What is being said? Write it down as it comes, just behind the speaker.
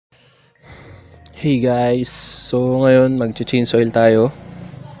Hey guys, so ngayon mag-change oil tayo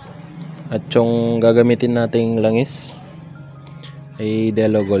at yung gagamitin nating langis ay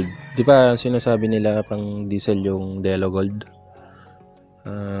delo gold. Di ba sinasabi nila pang diesel yung delo gold?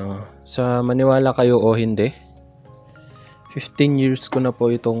 Sa maniwala kayo o hindi, 15 years ko na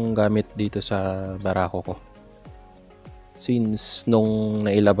po itong gamit dito sa barako ko. Since nung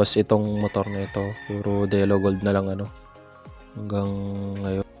nailabas itong motor na ito, puro delo gold na lang hanggang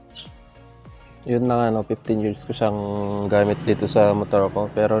ngayon. Yun na 15 years ko siyang gamit dito sa motor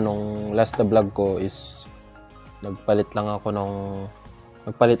ko. Pero nung last na vlog ko is nagpalit lang ako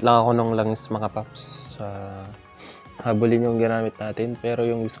ng langis mga paps. Habulin yung ginamit natin, pero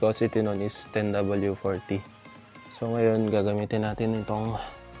yung viscosity nun is 10W40. So ngayon gagamitin natin itong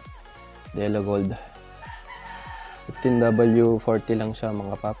delo gold. 15W40 lang siya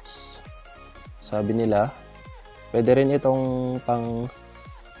mga paps. Sabi nila pwede rin itong pang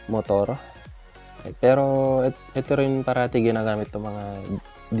motor. Pero ito rin parati ginagamit ng mga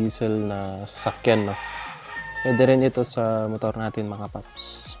diesel na sasakyan, no? Pwede rin ito sa motor natin mga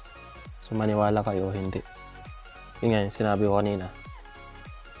paps. So maniwala kayo o hindi. Yun nga yung sinabi ko kanina.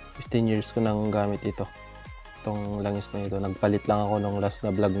 15 years ko nang gamit ito. Itong langis na ito. Nagpalit lang ako nung last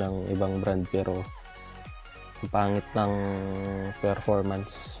na vlog ng ibang brand pero ang pangit ng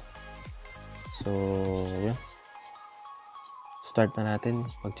performance. So yun. Start na natin.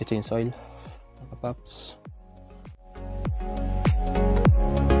 Mag-change oil. Paps.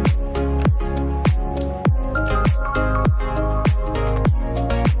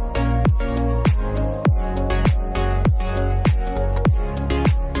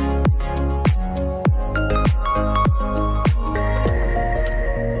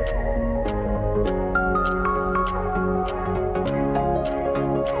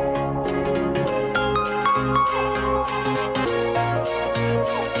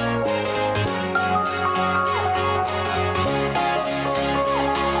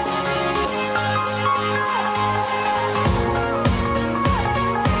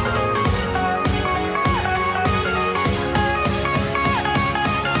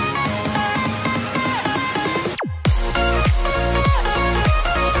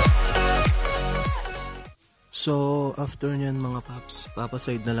 So, after nyan mga paps,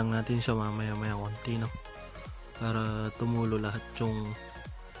 papaside na lang natin siya mamaya-maya konti, no? Para tumulo lahat yung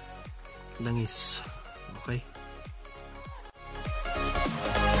langis. Okay?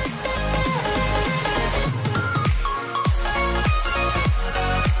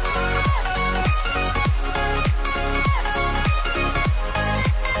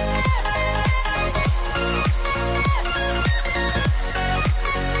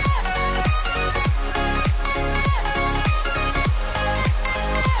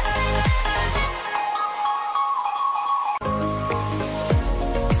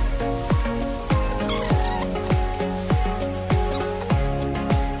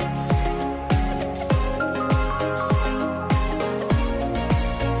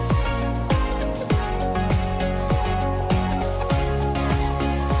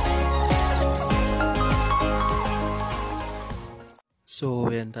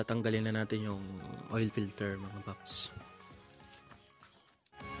 So, yan, tatanggalin na natin yung oil filter mga paps.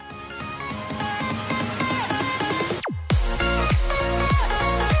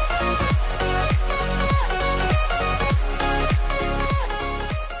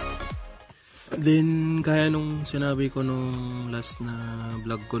 Then, kaya nung sinabi ko nung last na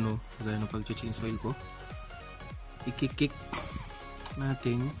vlog ko, no, kaya nung pag-change oil ko, i-kick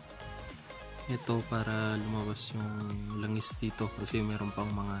natin ito para lumabas yung langis dito kasi meron pang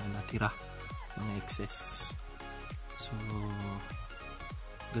mga natira, mga excess. So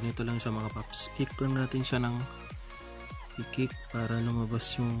ganito lang siya mga paps, kick lang natin siya ng i-kick para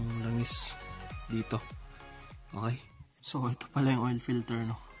lumabas yung langis dito. Okay, so ito pala yung oil filter,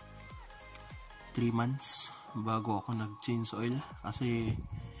 no? 3 months bago ako nag-change oil kasi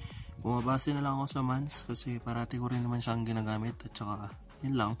bumabase na lang ako sa months kasi parati ko rin naman siyang ginagamit at saka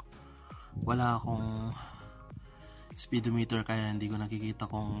yun lang, wala akong speedometer kaya hindi ko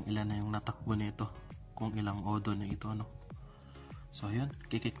nakikita kung ilan na yung natakbo nito, kung ilang odo na ito, no? So ayun,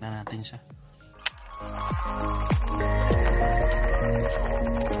 kikik na natin siya.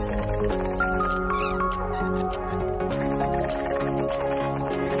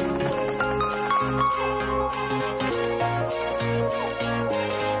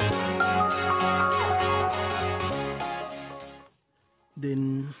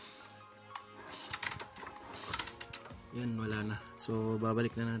 Then yan, wala na. So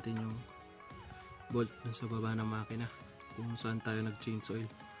babalik na natin yung bolt dun sa baba ng makina kung saan tayo nag-change oil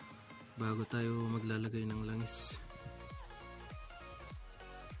bago tayo maglalagay ng langis.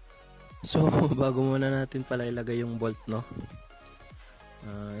 So bago muna natin pala ilagay yung bolt, no,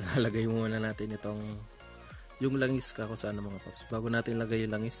 lalagay muna natin itong yung langis ka kung saan, mga paps. Bago natin lagay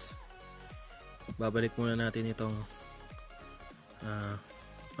yung langis, babalik muna natin itong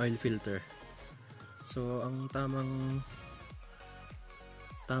oil filter. So ang tamang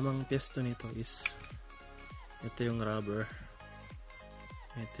pwesto nito is ito yung rubber,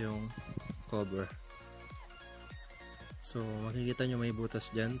 ito yung cover. So makikita nyo may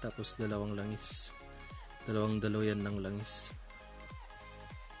butas dyan, tapos dalawang langis, dalawang dalo yan ng langis.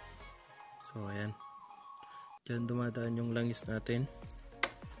 So ayan, dyan dumadaan yung langis natin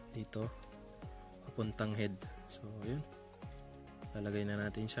dito papuntang head. So yun, lalagay na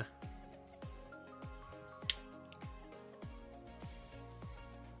natin siya.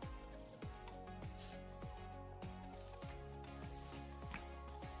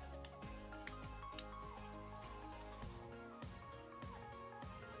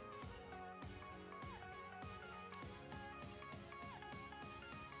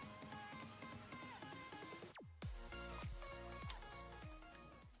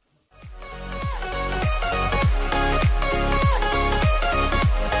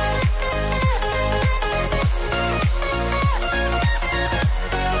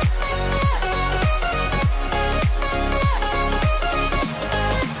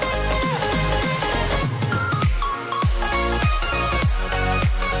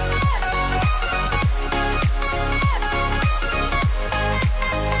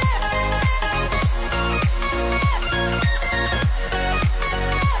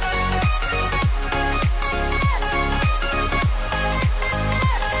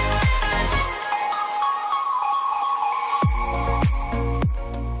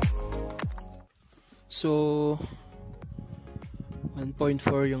 So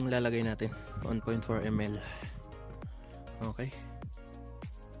 1.4 yung lalagay natin, 1.4 ml. Okay.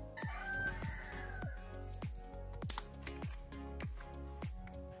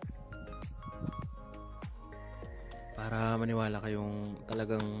 Para maniwala kayong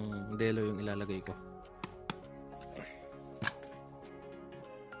talagang delo yung ilalagay ko.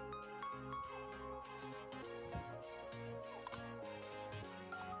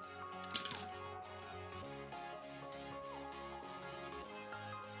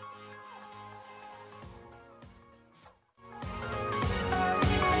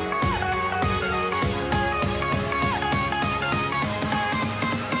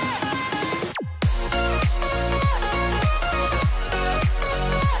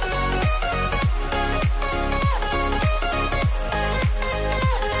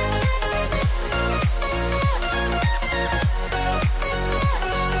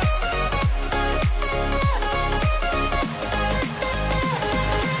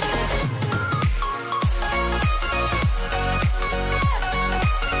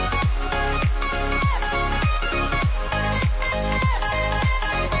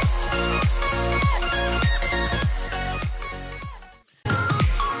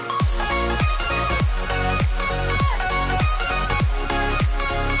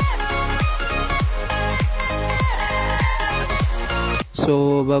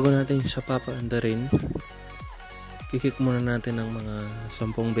 So bago natin siya papaandarin, kikik muna natin ng mga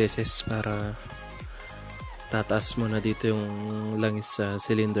 10 beses para tataas muna dito yung langis sa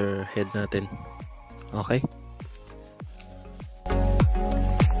cylinder head natin. Okay?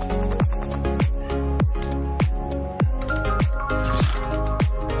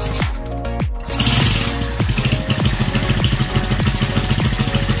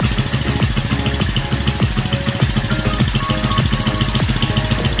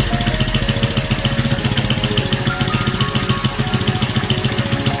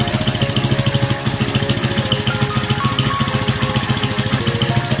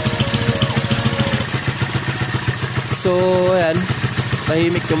 So ayan,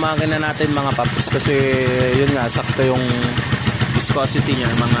 tahimik yung makina natin, mga paps, kasi yun nga, sakto yung viscosity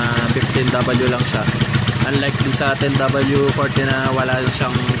niya, mga 15W lang siya. Unlike din sa 10W40 na wala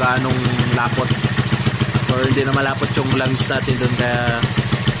siyang ganong lapot, or hindi na malapot yung langis natin doon, kaya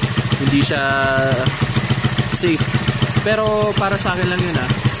hindi siya safe. Pero para sa akin lang yun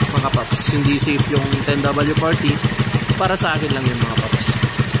mga paps, hindi safe yung 10W40, para sa akin lang yun, mga paps.